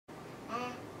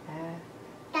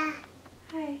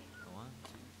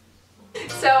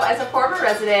So as a former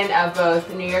resident of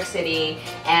both New York City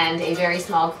and a very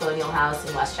small colonial house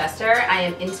in Westchester, I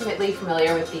am intimately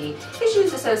familiar with the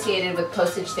issues associated with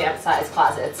postage stamp sized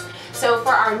closets. So for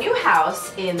our new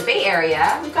house in the Bay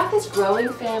Area, we've got this growing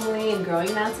family and growing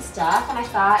amounts of stuff, and I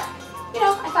thought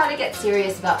I'd get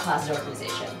serious about closet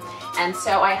organization. And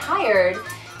so I hired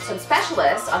some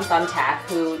specialists on Thumbtack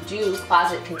who do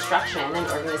closet construction and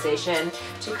organization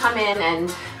to come in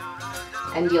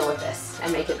and deal with this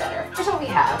and make it better. Here's what we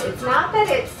have. It's not that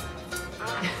it's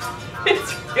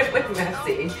really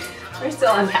messy. We're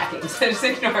still unpacking, so just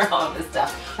ignore all of this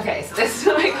stuff. Okay, so this is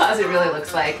what my closet really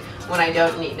looks like when I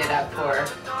don't neaten it up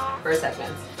for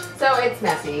segments. So it's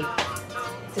messy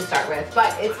to start with,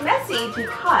 but it's messy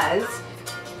because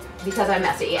I'm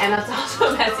messy, and it's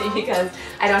also messy because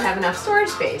I don't have enough storage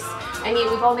space. I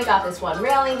mean, we've only got this one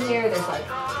railing here. There's like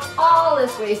all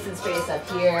this wasted space up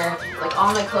here. Like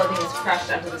all my clothing is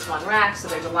crushed onto this one rack, so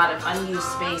there's a lot of unused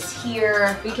space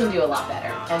here. We can do a lot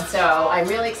better. And so I'm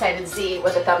really excited to see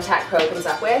what the Thumbtack Pro comes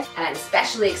up with, and I'm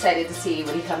especially excited to see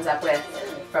what he comes up with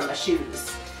from my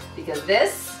shoes, because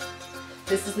this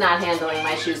is not handling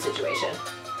my shoe situation.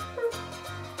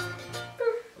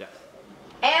 Yeah.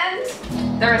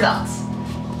 And the results.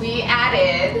 We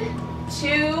added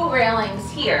 2 railings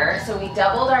here, so we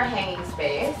doubled our hanging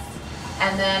space.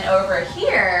 And then over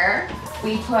here,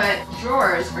 we put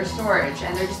drawers for storage,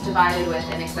 and they're just divided with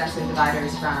inexpensive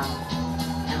dividers from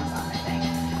Amazon, I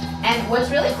think. And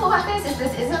what's really cool about this is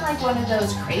this isn't like one of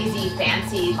those crazy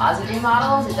fancy closet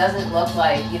remodels. It doesn't look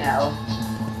like, you know,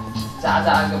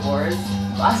 Zsa Gabor's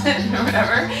closet or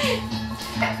whatever.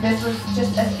 This was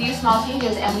just a few small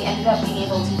changes, and we ended up being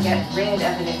able to get rid of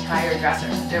an entire dresser.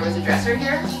 There was a dresser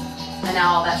here, and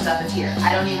now all that stuff is here.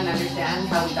 I don't even understand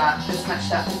how we got this much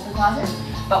stuff into the closet,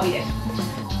 but we did.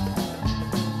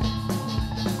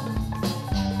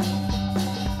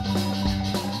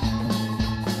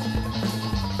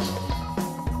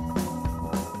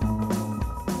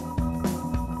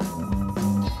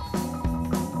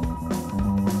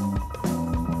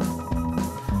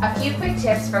 A few quick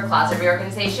tips for closet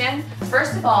reorganization.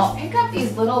 First of all, pick up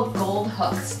these little gold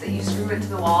hooks that you screw into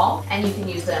the wall, and you can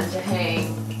use them to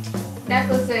hang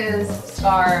necklaces,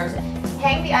 scarves.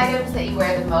 Hang the items that you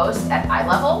wear the most at eye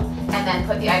level, and then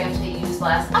put the items that you use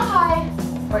less up high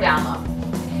or down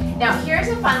low. Now here's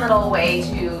a fun little way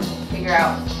to figure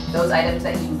out those items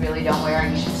that you really don't wear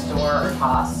and you should store or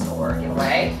toss or give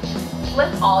away.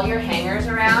 Flip all your hangers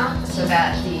around so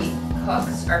that the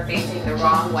hooks are facing the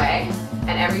wrong way,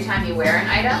 and every time you wear an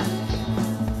item,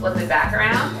 flip it back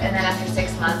around, and then after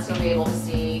 6 months you'll be able to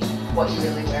see what you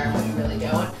really wear and what you really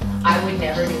don't. I would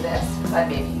never do this, but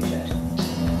maybe you should.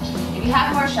 If you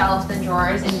have more shelves than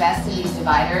drawers, invest in these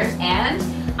dividers. And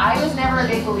I was never a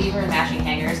big believer in matching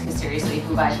hangers, because seriously,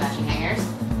 who buys matching hangers?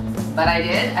 But I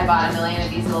did. I bought a million of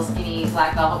these little skinny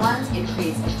black velvet ones. It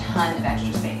creates a ton of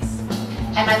extra space.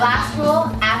 And my last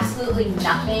rule, absolutely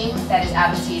nothing that is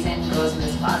out of season goes in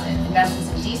this closet. Invest in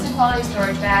some decent quality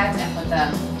storage bags and put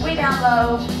them way down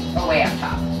low or way up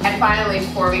top. And finally,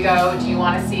 before we go, do you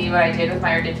want to see what I did with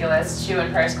my ridiculous shoe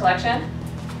and purse collection?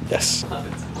 Yes. Love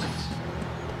it so much.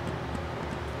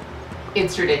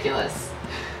 It's ridiculous.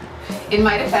 In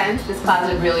my defense, this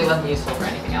closet really wasn't useful for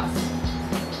anything else.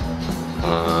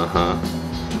 Uh-huh.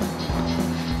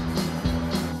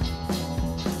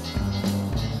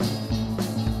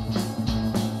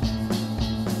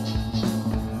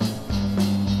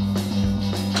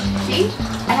 See?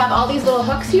 I have all these little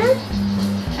hooks here,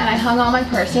 and I hung all my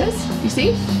purses. You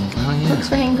see? Oh, yeah. Hooks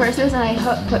for hanging purses, and I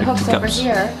put hooks over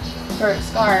here for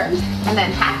scarves. And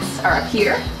then hats are up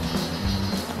here.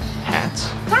 Hats?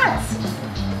 Hats!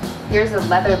 Here's a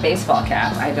leather baseball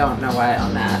cap. I don't know why I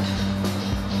own that.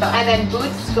 And then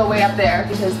boots go way up there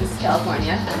because this is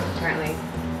California. Apparently,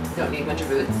 you don't need winter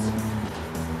boots.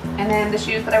 And then the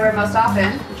shoes that I wear most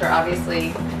often, which are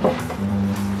obviously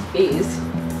these,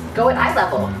 go at eye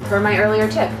level, per my earlier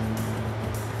tip.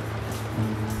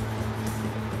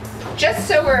 Just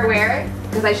so we're aware,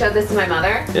 because I showed this to my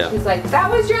mother, she's like, that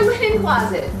was your linen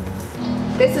closet.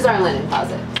 This is our linen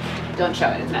closet. Don't show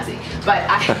it, it's messy. But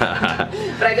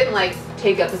I didn't like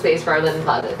take up the space for our linen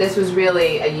closet. This was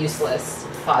really a useless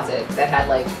closet that had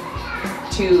like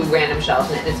 2 random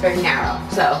shelves in it. It's very narrow,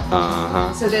 so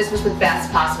this was the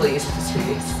best possible use of the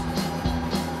space.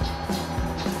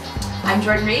 I'm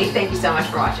Jordan Reid. Thank you so much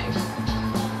for watching.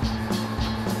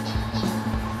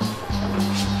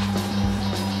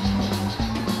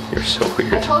 You're so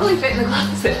weird. I totally fit in the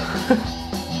closet.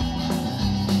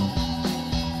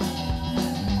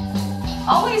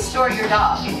 Always store your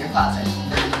dog in your closet.